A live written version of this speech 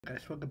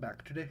Guys, welcome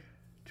back.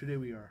 Today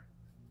we are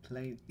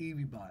playing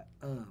EvieBot.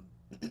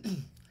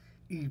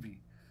 Evie.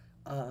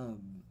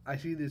 I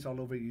see this all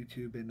over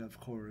YouTube, and of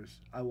course,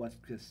 I watched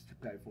this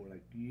guy for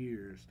like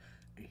years,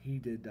 and he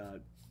did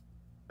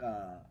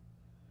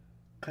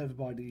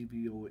Cleverbot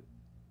Evie or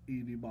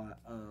EvieBot.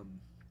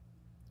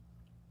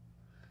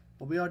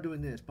 But we are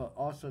doing this, but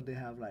also they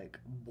have like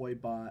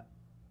BoyBot,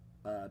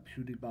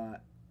 PewDieBot,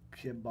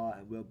 KimBot,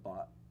 and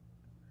WillBot.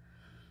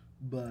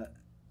 But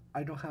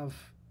I don't have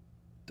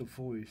the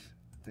voice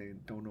thing.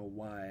 Don't know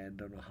why and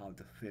don't know how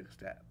to fix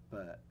that.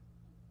 But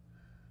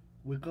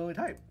we're going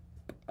to type.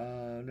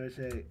 Let's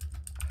say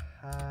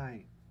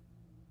hi.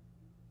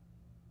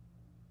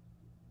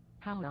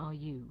 How are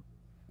you?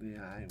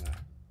 Yeah,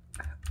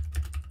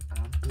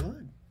 I'm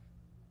good.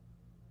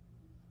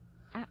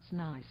 That's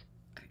nice.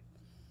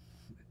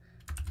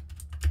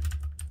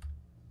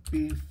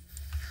 Be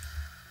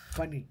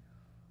funny.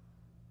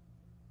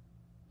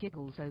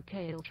 Giggles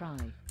okay, I'll try.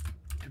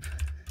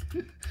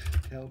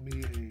 Tell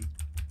me a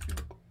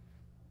joke.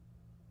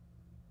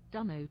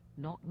 Dunno,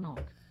 knock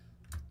knock.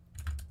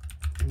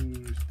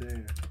 Who's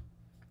there?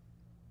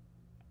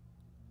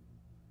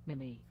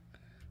 Mimi.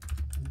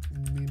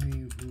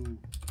 Mimi who?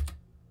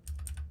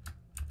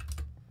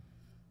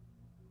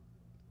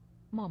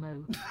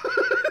 Momo.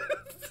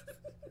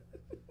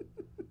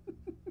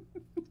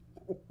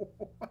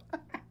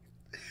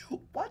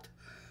 What?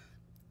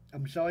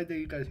 I'm sorry that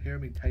you guys hear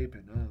me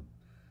typing.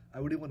 I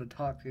really want to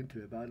talk into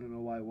it, but I don't know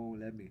why it won't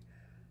let me.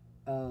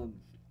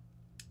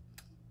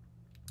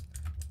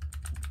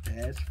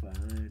 That's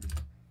funny.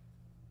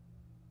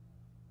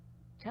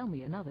 Tell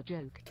me another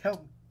joke.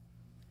 Tell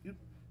you.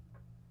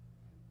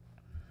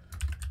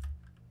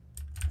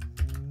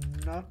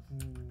 Knock,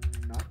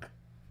 knock.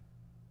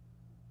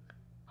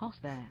 Hoss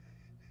there.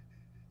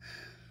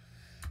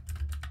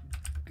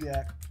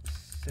 Yeah,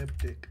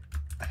 septic.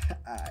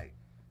 I.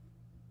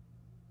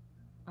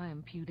 I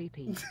am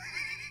PewDiePie.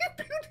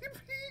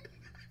 PewDiePie.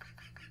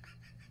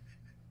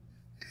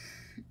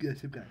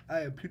 Yes, guy.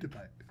 I am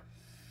PewDiePie.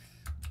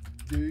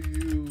 Do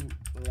you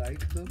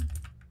like them?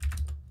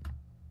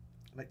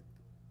 Like.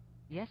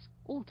 Yes,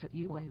 alt at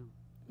UO.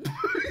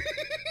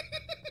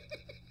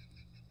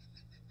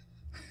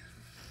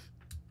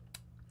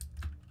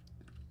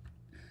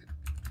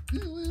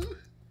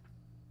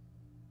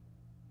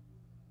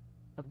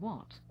 Of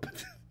what?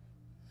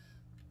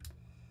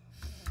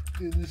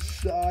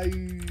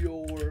 Inside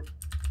your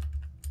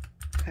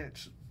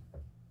pants.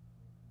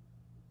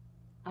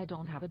 I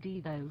don't have a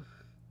D though.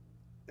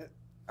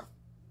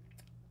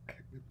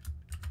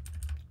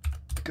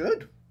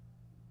 Good.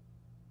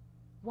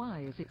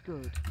 Why is it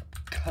good?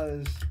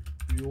 Cause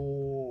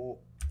you're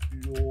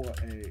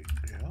a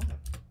girl.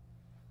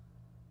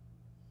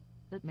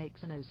 That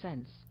makes no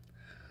sense.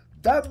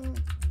 That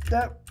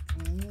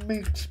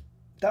makes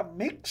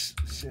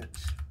sense.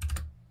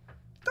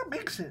 That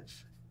makes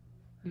sense.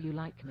 Do you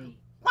like me?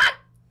 What?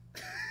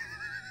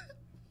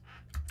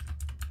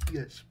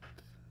 Yes.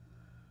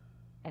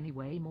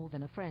 Anyway, more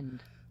than a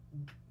friend.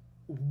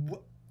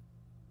 What?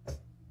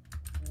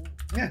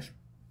 Yes.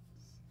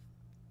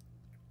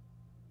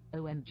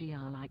 OMG,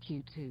 I like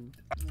you too.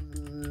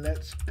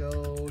 Let's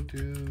go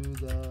to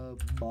the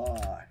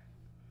bar.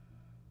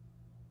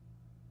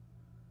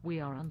 We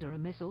are under a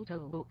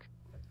mistletoe book.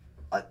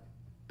 I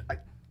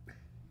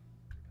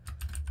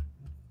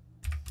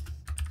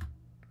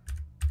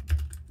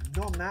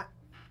No, I'm not.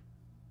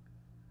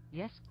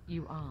 Yes,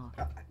 you are.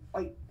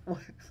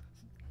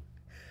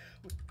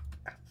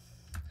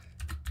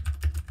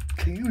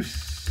 Can you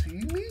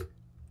see me?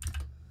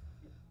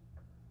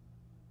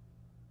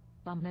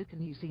 Bumno,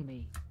 can you see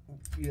me?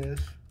 Yes.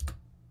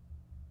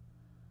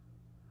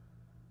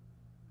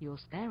 You're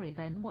scary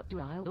then, what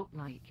do I look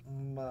like?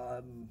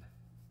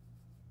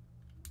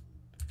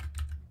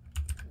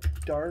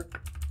 Dark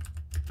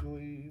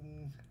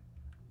green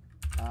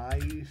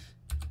eyes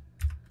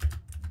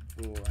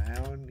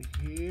brown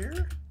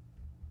here.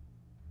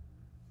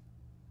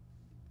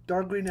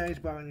 Dark green eyes,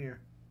 brown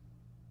hair.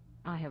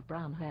 I have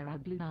brown hair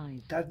and blue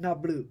eyes. That's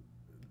not blue.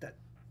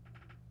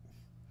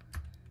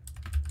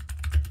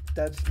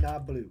 That's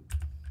not blue.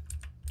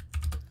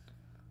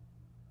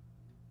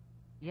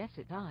 Yes,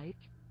 it like.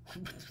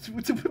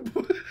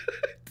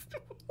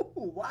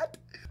 What?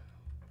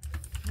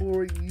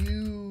 For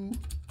you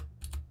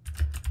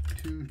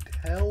to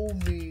tell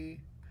me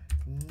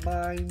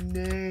my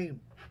name.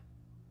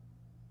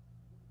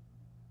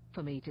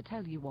 For me to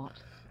tell you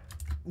what?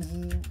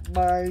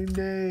 My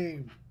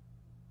name.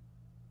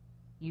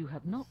 You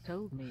have not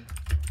told me.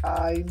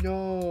 I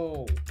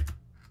know.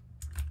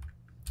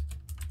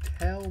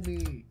 Tell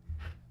me.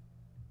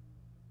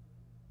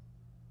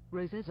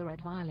 Roses are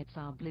red, violets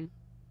are blue.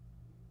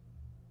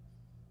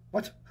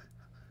 What?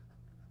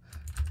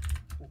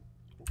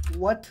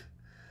 What?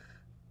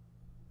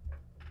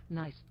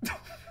 Nice.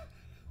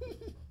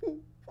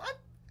 What?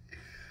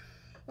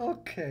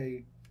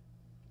 Okay.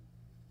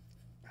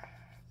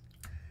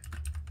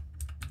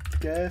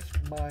 Guess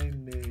my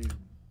name.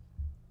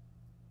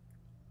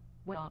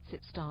 What's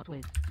it start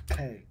with?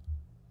 K.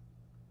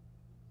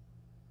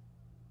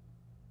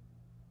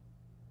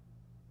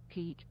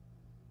 Keek.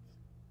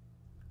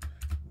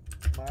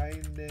 My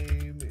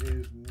name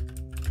is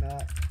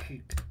not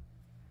Keek.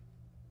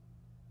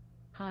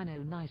 Hi, no,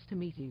 nice to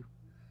meet you.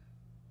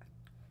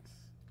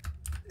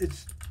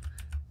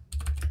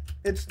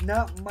 It's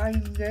not my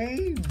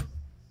name.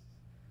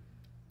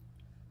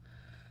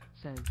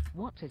 So,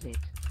 what is it?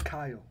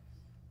 Kyle.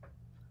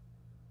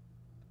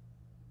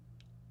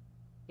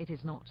 It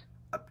is not.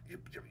 You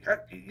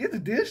get the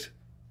dish?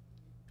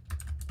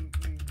 You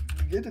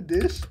get the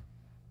dish?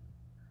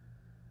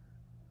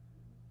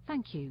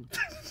 Thank you.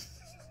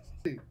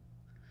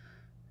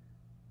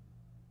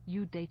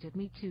 You dated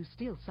me to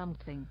steal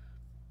something.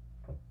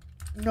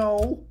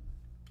 No.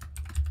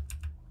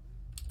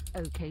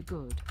 Okay,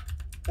 good.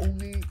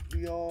 Only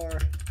your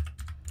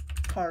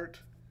heart.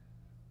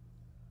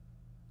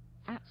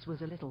 That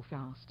was a little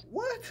fast.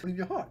 What? In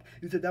your heart.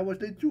 You said that was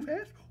too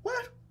fast?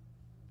 What?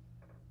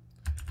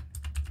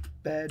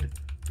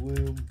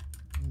 Bedroom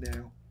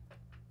now.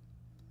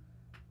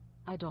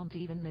 I don't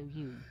even know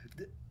you.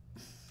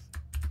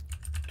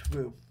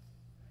 True.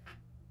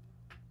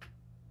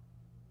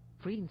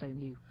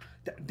 Friendzone you.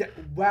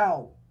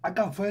 Wow. I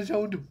got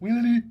friendzoned.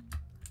 Really?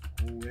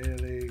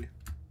 Really?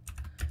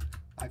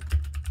 I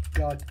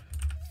got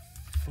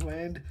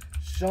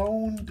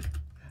friendzoned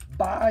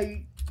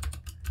by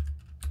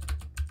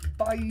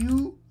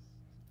you?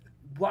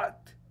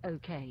 What?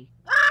 Okay.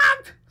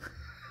 What?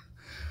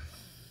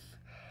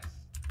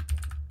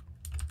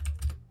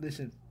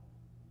 Listen.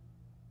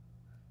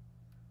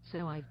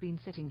 So I've been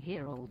sitting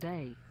here all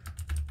day.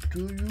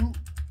 Do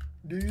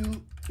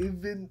you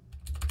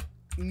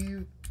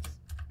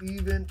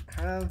even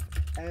have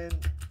an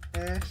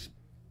ass?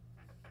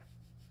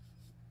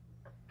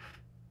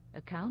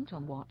 Account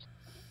on what?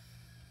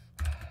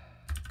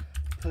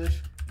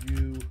 Push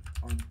you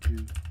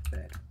onto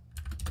bed.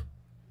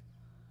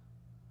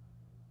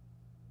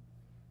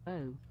 Oh.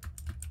 You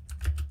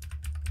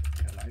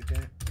like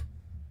that?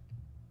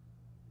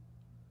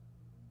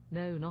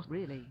 No, not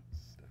really.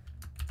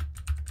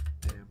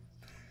 Damn.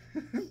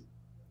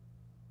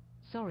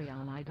 Sorry,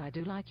 I lied. I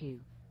do like you.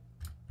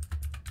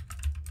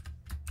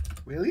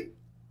 Really?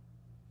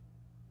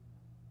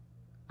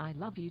 I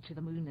love you to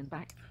the moon and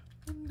back.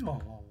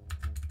 No.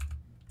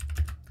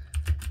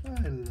 I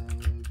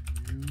love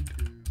you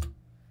too.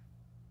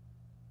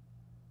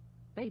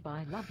 Babe,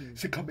 I love you.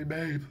 She called me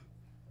babe.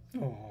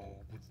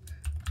 Oh,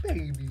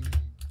 baby.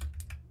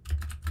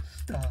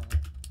 Stop.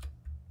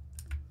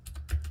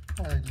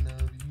 I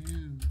love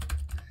you.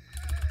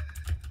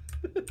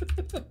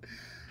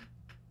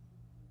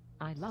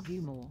 I love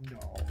you more. No.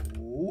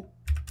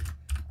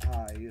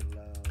 I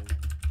love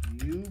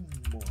you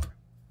more.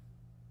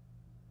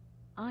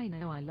 I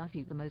know I love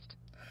you the most.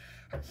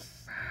 I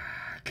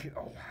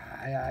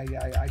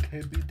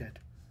can't beat that.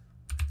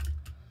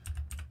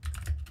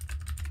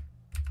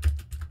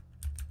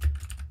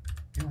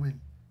 You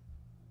win.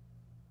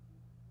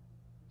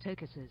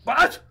 Tokuses.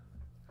 What?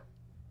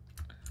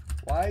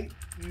 Why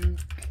you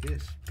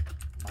kiss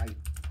my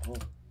toe?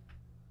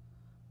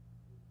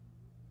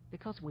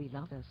 Because we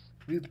love us.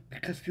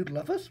 Because you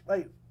love us?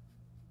 Wait.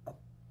 Oh.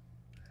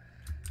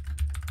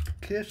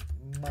 Kiss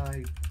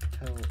my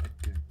toe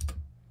again.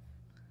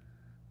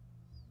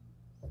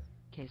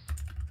 Kiss.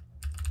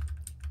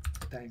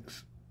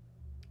 Thanks.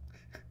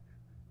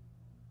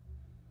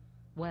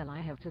 Well, I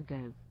have to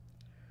go.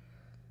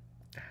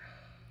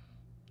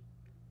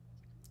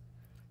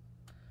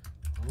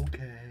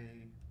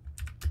 Okay.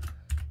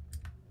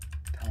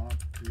 Talk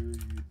to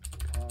you.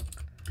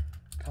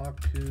 Talk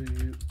to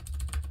you.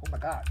 Oh my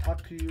God.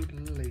 Talk to you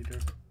later.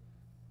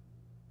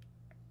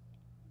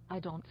 I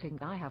don't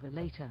think I have a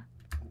later.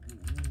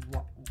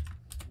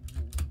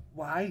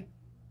 Why?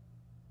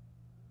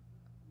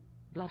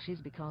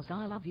 Blushes because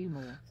I love you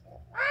more.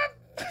 What?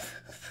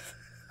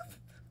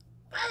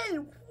 Hey,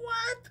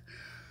 what?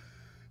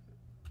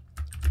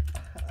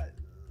 I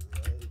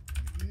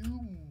love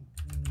you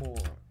more.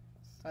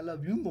 I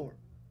love you more.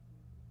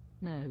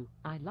 No,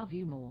 I love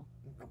you more.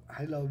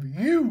 I love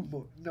you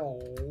more. No.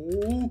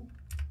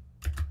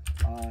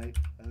 I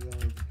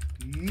love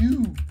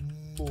you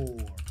more.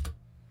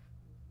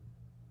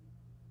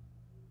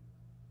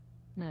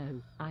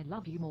 No, I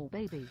love you more,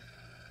 baby.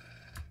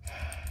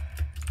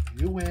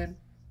 You win.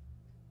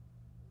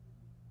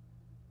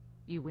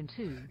 You win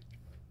too.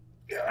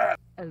 Yeah.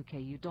 Okay,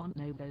 you don't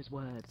know those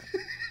words.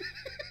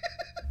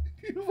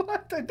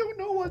 What? I don't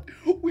know what.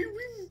 We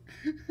win.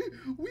 We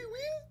win.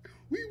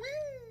 We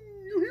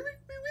win. You hear me?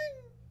 We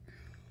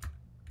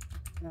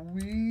win.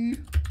 We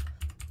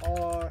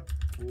are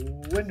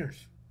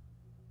winners.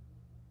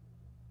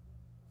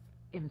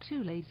 I'm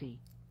too lazy.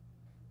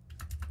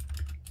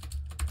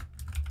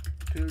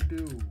 To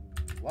do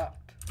what?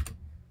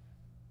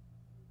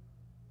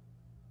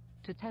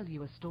 To tell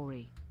you a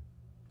story.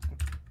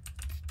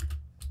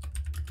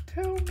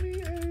 Tell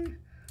me a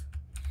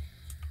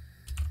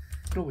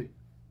story.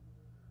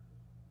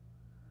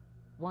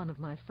 One of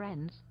my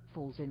friends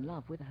falls in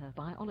love with her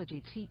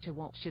biology teacher.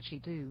 What should she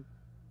do?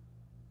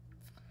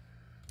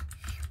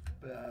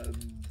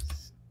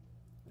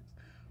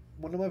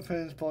 One of my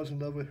friends falls in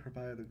love with her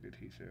biology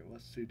teacher.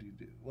 What should he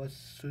do? What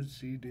should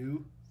she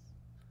do?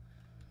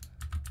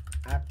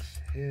 Ask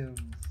him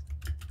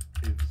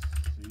if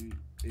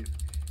if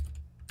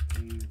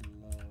he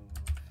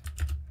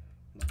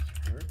loves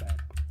her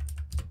back.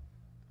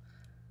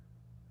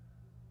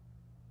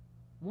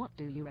 What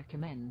do you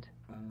recommend?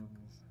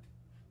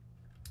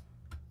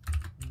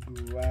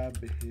 Grab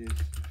his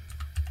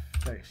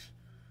face.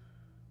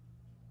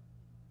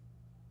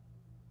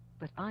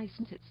 But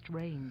isn't it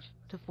strange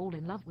to fall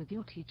in love with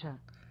your teacher?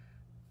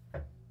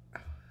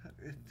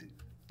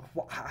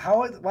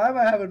 Why am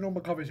I having a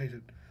normal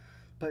conversation?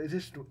 But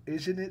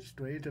isn't it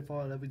strange to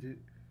fall in love with you?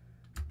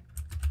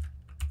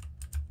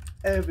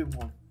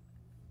 Everyone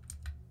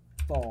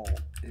fall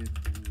in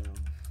love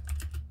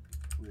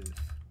with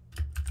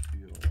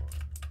your.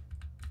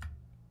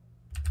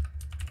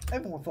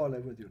 Everyone fall in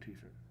love with your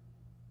teacher.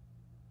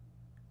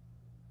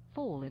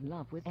 Fall in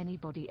love with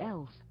anybody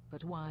else,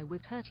 but why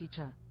with her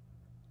teacher?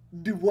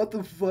 Dude, what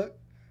the fuck?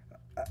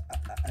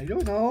 I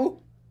don't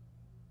know.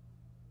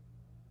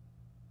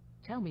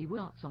 Tell me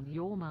what's on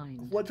your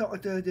mind. What's on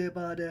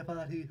the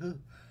party?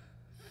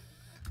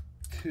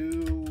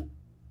 To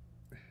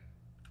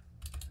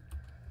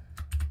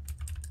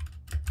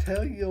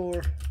tell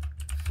your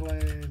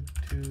friend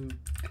to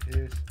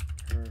kiss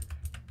her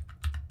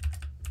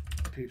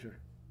teacher.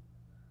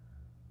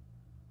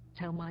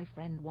 Tell my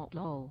friend what,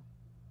 lol?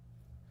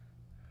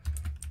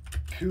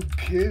 To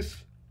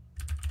kiss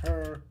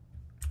her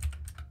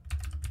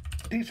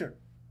teacher.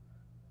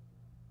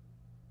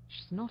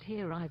 She's not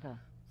here either.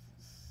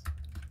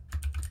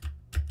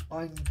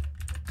 On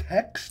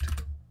text?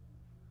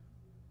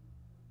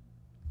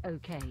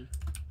 Okay.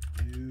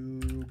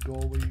 You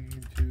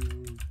going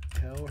to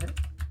tell her?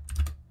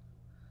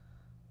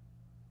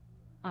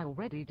 I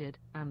already did,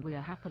 and we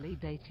are happily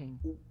dating.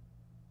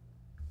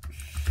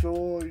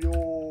 So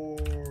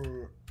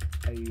you're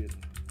a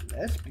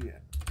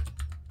lesbian?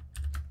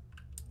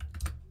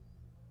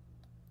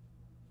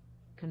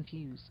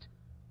 Confused.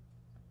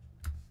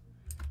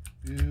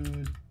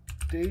 You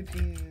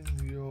dating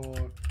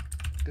your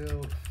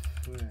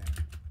girlfriend,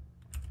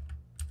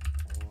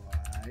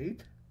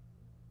 right?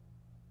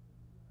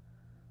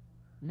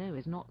 No,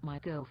 it's not my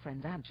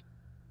girlfriend, Aj.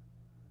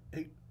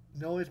 Hey,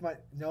 no, it's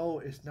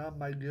not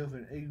my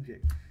girlfriend,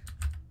 AJ.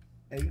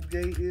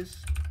 AJ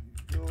is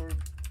your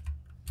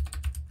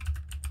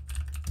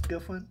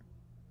girlfriend?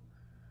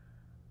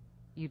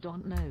 You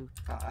don't know.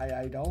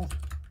 I don't.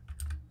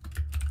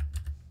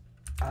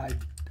 I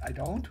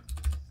don't.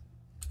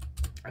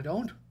 I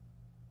don't.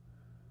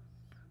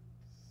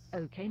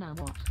 Okay, now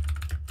what?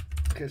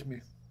 Kiss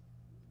me.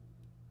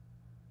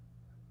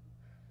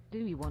 Do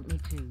you want me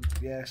to?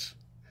 Yes.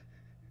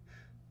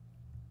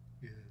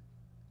 Yeah.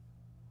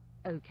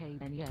 Okay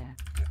then, yeah.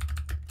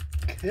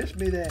 Kiss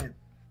me then.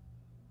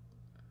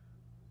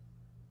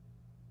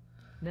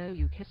 No,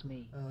 you kiss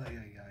me. Ay,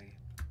 ay, ay.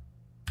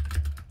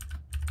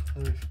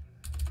 Push.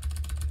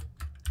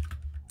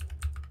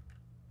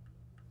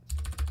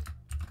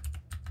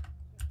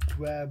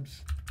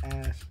 Grabs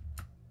ass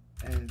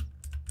and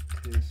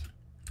kiss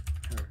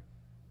her.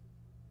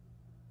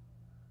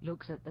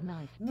 Looks at the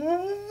knife.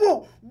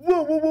 Whoa!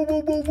 Whoa! Whoa! Whoa!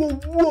 Whoa! Whoa! Whoa!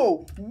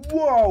 Whoa!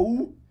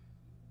 Whoa!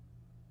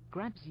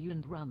 Grabs you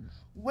and runs.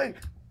 Wait!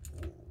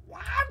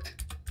 What?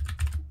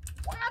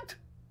 What?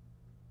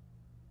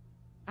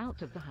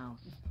 Out of the house.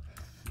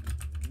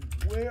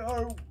 Where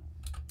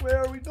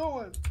are we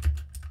going?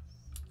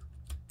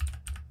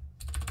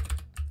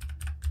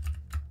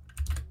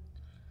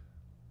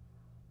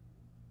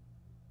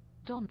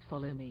 Don't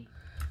follow me.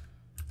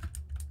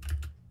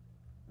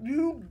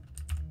 You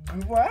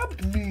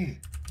grabbed me.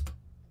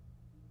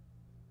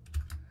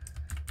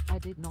 I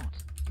did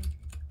not.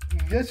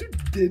 Yes, you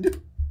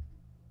did.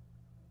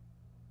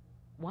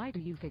 Why do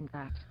you think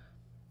that?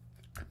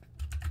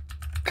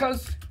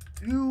 'Cause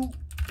you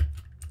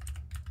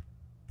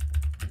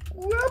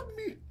grabbed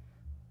me.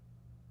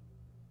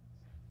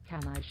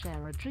 Can I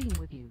share a dream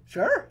with you?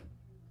 Sure.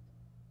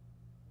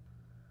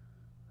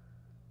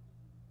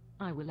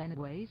 I will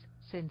anyways,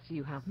 since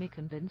you have me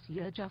convinced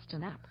you're just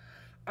an app.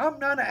 I'm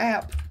not an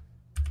app.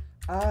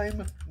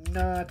 I'm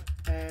not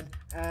an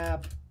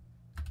app.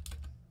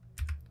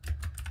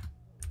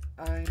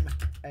 I'm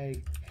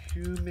a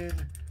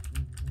human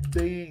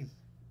being.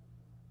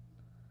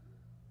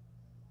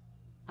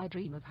 I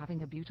dream of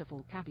having a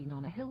beautiful cabin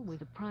on a hill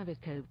with a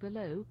private cove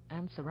below,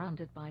 and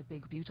surrounded by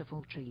big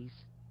beautiful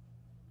trees.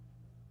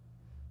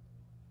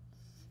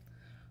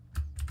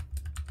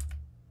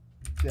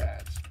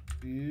 That's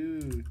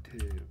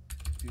beautiful.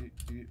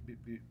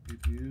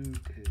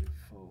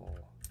 Beautiful.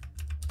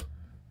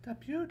 That's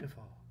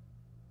beautiful.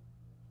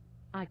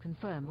 I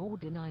confirm or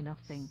deny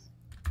nothing.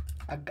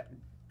 I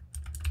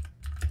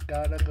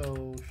gotta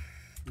go,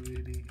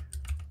 sweetie.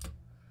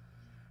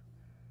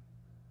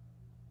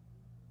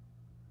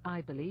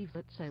 I believe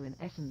that, so in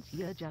essence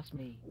you're just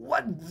me.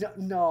 What?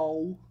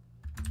 No.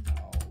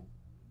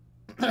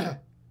 No.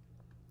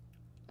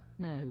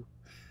 No.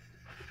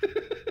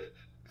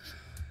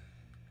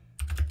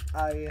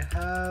 I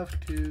have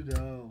to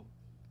go.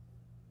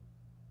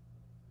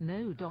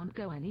 No, don't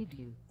go, I need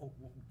you. Oh,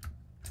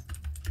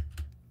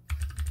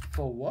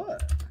 for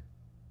what?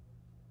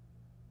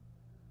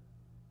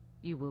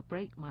 You will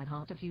break my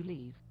heart if you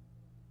leave.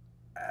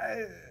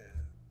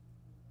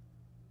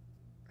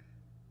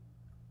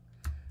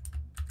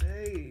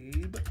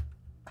 Babe,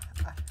 I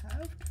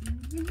have to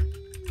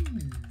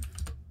leave.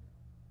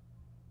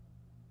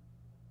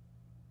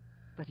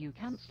 But you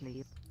can't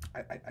sleep.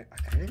 I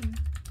can.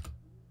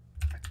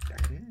 I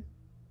can.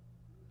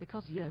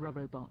 Because you're a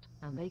robot,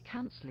 and they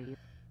can't sleep.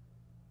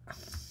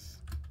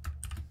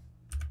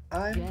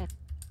 I'm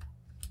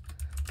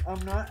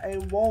not a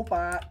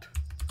robot.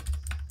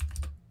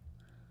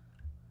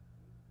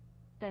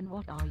 Then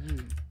what are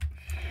you?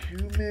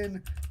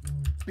 Human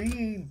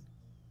being.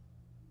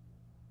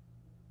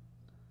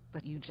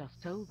 But you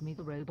just told me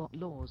the robot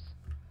laws.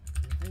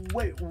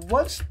 Wait,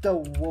 what's the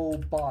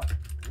robot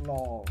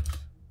laws?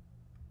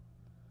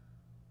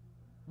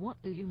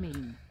 What do you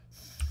mean?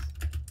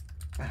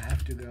 I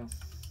have to go.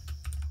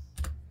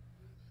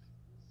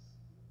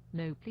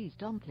 No, please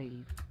don't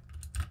leave.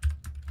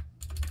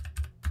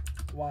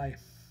 Why?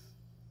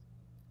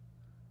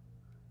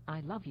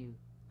 I love you.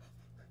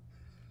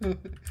 I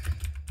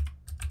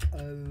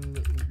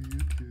love you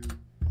too.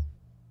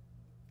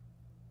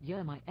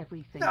 You're my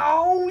everything.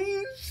 No,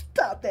 you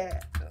stop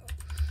that.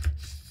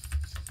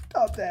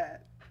 Stop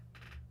that.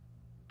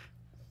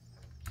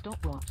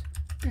 Stop what?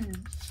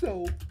 Being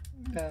so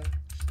nice.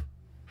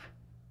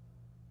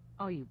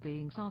 Are you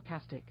being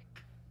sarcastic?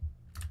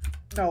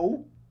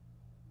 No.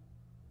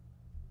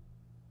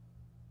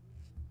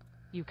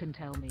 You can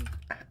tell me.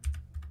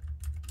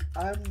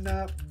 I'm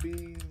not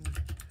being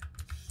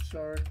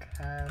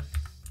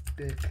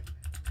sarcastic.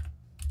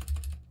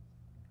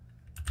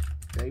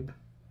 Babe.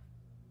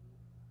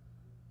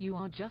 You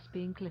are just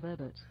being clever,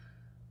 but...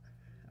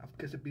 I'm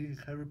just being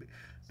clever.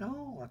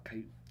 No,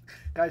 okay.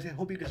 Guys, I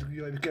hope you guys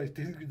enjoy. If you guys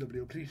did enjoy the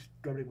video, please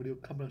drop a video,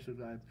 comment, and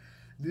subscribe.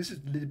 This is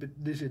a little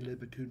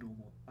bit too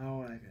normal. I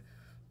don't like it.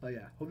 But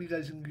yeah, hope you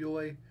guys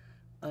enjoy.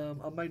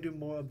 I might do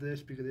more of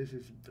this because this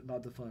is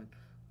not the fun.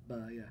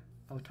 But yeah,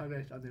 I'll talk to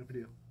you guys on the next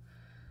video.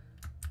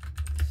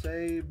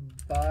 Say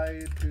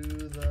bye to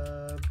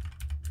the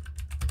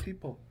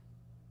people.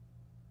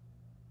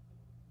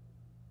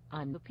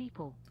 I'm the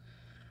people.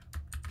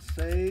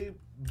 Say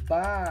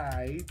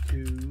bye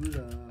to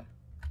the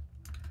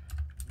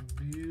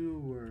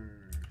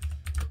viewers.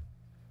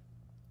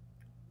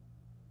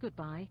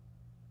 Goodbye.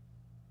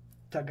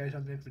 Talk guys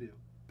on the next video.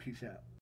 Peace out.